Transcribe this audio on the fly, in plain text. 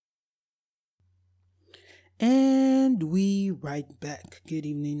And we right back. Good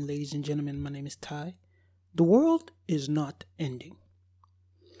evening, ladies and gentlemen. My name is Ty. The world is not ending.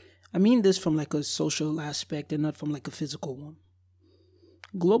 I mean this from like a social aspect and not from like a physical one.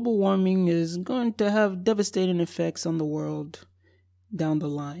 Global warming is going to have devastating effects on the world down the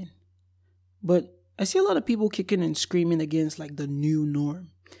line. But I see a lot of people kicking and screaming against like the new norm,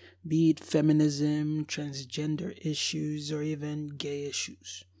 be it feminism, transgender issues, or even gay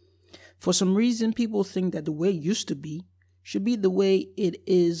issues. For some reason, people think that the way it used to be should be the way it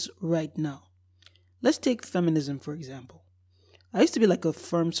is right now. Let's take feminism, for example. I used to be like a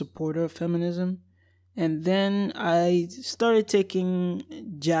firm supporter of feminism, and then I started taking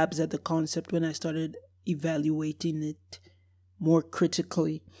jabs at the concept when I started evaluating it more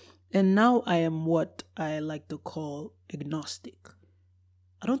critically. And now I am what I like to call agnostic.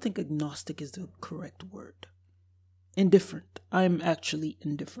 I don't think agnostic is the correct word. Indifferent. I'm actually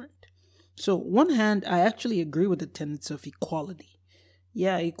indifferent. So, one hand, I actually agree with the tenets of equality.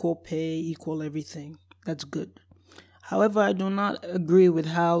 Yeah, equal pay, equal everything. That's good. However, I do not agree with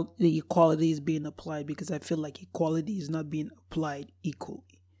how the equality is being applied because I feel like equality is not being applied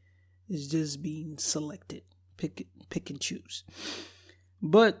equally. It's just being selected. Pick and choose.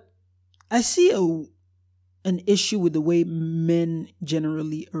 But I see an issue with the way men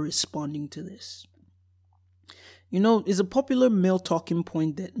generally are responding to this. You know, it's a popular male talking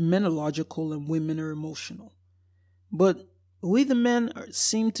point that men are logical and women are emotional. But we the men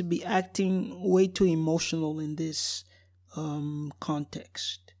seem to be acting way too emotional in this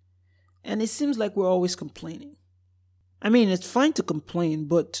context. And it seems like we're always complaining. I mean, it's fine to complain,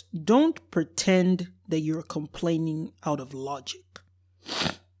 but don't pretend that you're complaining out of logic.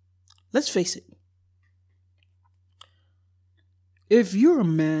 Let's face it. If you're a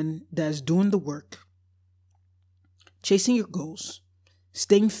man that's doing the work, chasing your goals,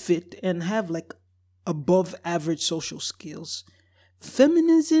 staying fit, and have like above average social skills,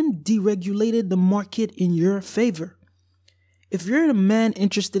 feminism deregulated the market in your favor. If you're a man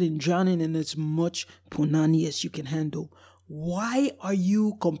interested in drowning in as much punani as you can handle, why are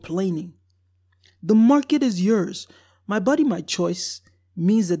you complaining? The market is yours. My body, my choice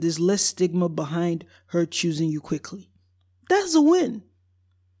means that there's less stigma behind her choosing you quickly. That's a win.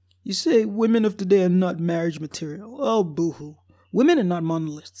 You say women of today are not marriage material. Oh, boo-hoo. Women are not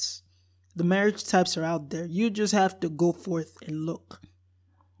monoliths. The marriage types are out there. You just have to go forth and look.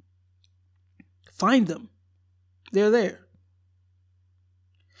 Find them. They're there.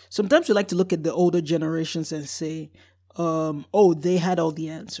 Sometimes we like to look at the older generations and say, they had all the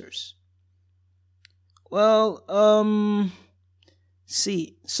answers. Well,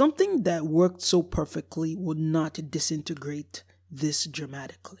 see, something that worked so perfectly would not disintegrate this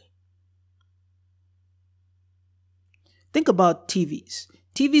dramatically. Think about TVs.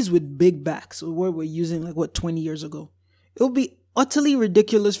 TVs with big backs, or what we're using 20 years ago. It would be utterly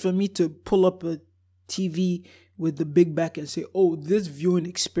ridiculous for me to pull up a TV with the big back and say, oh, this viewing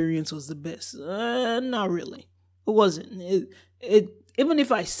experience was the best. Not really. It wasn't. Even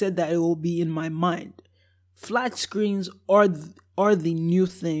if I said that, it will be in my mind. Flat screens are the new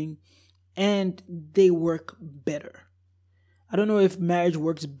thing, and they work better. I don't know if marriage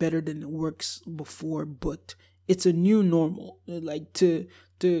works better than it works before, but it's a new normal. Like to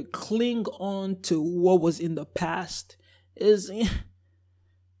cling on to what was in the past it's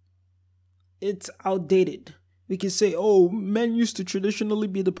outdated. We can say, oh, men used to traditionally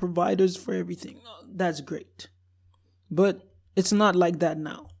be the providers for everything. That's great. But it's not like that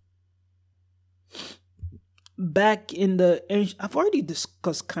now. Back in the I've already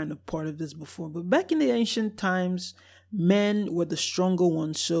discussed kind of part of this before, but back in the ancient times, men were the stronger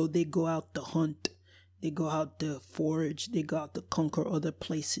ones, so they go out to hunt, they go out to forage, they go out to conquer other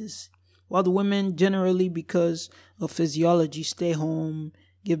places. While the women, generally because of physiology, stay home,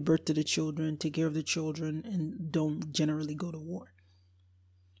 give birth to the children, take care of the children, and don't generally go to war.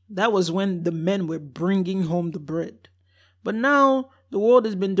 That was when the men were bringing home the bread. But now the world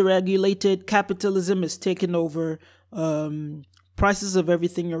has been deregulated. Capitalism has taken over. Prices of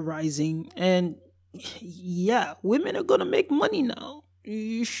everything are rising. And yeah, women are going to make money now.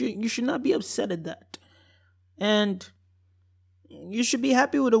 You should not be upset at that. And you should be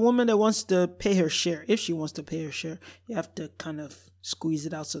happy with a woman that wants to pay her share. If she wants to pay her share, you have to kind of squeeze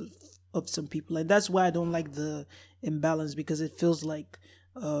it out of some people. And that's why I don't like the imbalance, because it feels like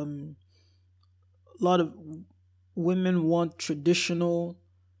a lot of women want traditional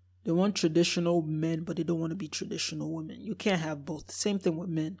men, but they don't want to be traditional women. You can't have both. The same thing with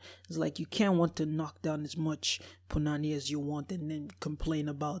men. It's like you can't want to knock down as much punani as you want and then complain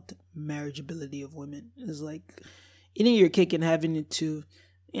about marriageability of women. It's like eating your cake and having it too.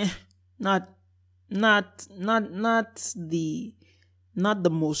 Not not the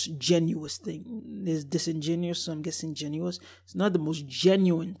most genuine thing. It's disingenuous, so I'm guessing genuous. It's not the most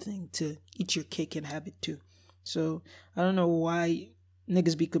genuine thing to eat your cake and have it too. So I don't know why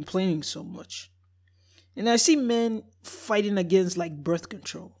niggas be complaining so much. And I see men fighting against like birth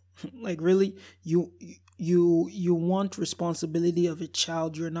control. Like really, you want responsibility of a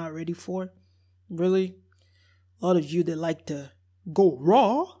child you're not ready for? Really? A lot of you that like to go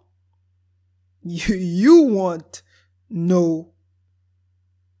raw, you want no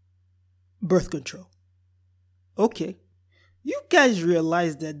birth control. Okay. You guys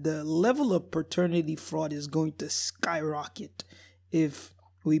realize that the level of paternity fraud is going to skyrocket if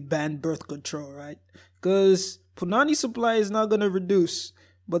we ban birth control, right? Because punani supply is not going to reduce,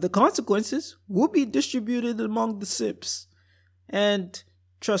 but the consequences will be distributed among the simps. And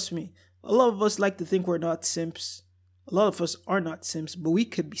trust me, a lot of us like to think we're not simps. A lot of us are not simps, but we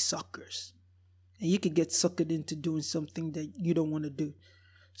could be suckers. And you could get suckered into doing something that you don't want to do.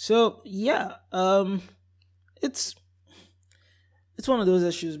 So yeah, it's one of those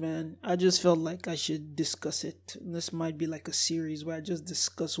issues, man. I just felt like I should discuss it. This might be like a series where I just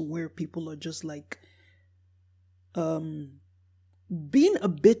discuss where people are just like being a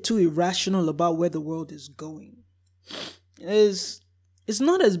bit too irrational about where the world is going. It's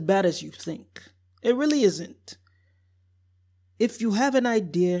not as bad as you think. It really isn't. If you have an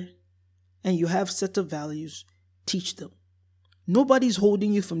idea and you have set of values, teach them. Nobody's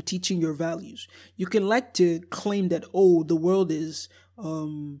holding you from teaching your values. You can like to claim that, oh, the world is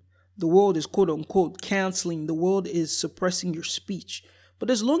quote unquote canceling. The world is suppressing your speech. But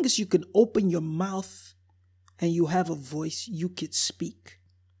as long as you can open your mouth and you have a voice, you could speak.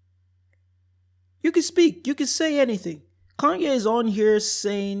 You can speak. You can say anything. Kanye is on here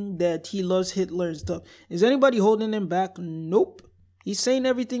saying that he loves Hitler and stuff. Is anybody holding him back? Nope. He's saying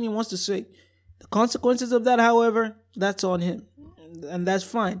everything he wants to say. The consequences of that, however, that's on him. And that's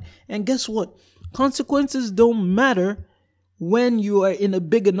fine. And guess what? Consequences don't matter when you are in a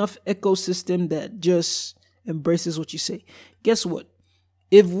big enough ecosystem that just embraces what you say. Guess what?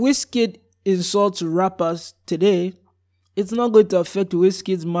 If Wizkid insults rappers today, it's not going to affect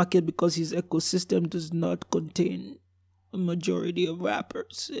Wizkid's market because his ecosystem does not contain a majority of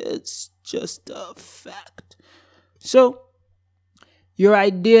rappers. It's just a fact. So, your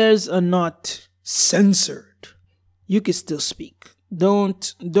ideas are not censored. You can still speak.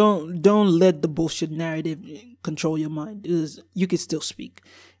 Don't let the bullshit narrative control your mind. You can still speak.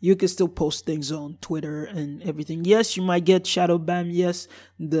 You can still post things on Twitter and everything. Yes, you might get shadow banned. Yes,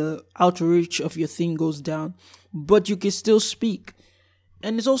 the outreach of your thing goes down, but you can still speak.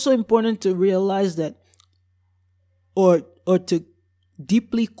 And it's also important to realize that, or to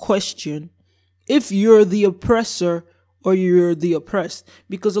deeply question if you're the oppressor or you're the oppressed,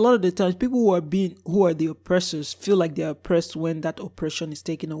 because a lot of the times people who are the oppressors feel like they're oppressed when that oppression is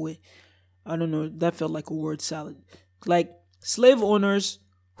taken away. I don't know, that felt like a word salad. Like slave owners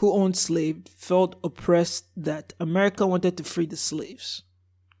who owned slaves felt oppressed that America wanted to free the slaves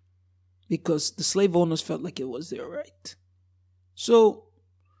because the slave owners felt like it was their right. So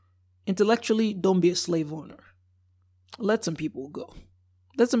intellectually, don't be a slave owner. Let some people go.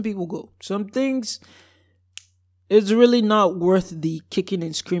 Let some people go. Some things, it's really not worth the kicking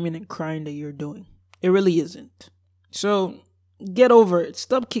and screaming and crying that you're doing. It really isn't. So get over it.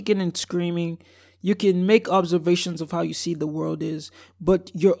 Stop kicking and screaming. You can make observations of how you see the world is,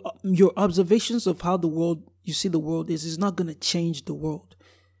 but your observations of how you see the world is not going to change the world.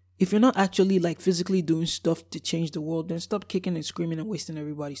 If you're not actually like physically doing stuff to change the world, then stop kicking and screaming and wasting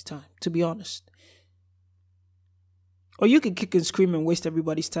everybody's time, to be honest. Or you can kick and scream and waste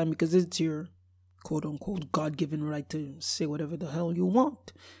everybody's time because it's your quote unquote God-given right to say whatever the hell you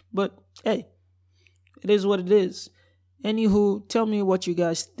want. But hey, it is what it is. Anywho, tell me what you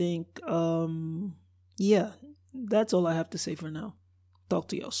guys think. Yeah, that's all I have to say for now. Talk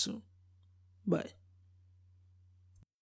to y'all soon. Bye.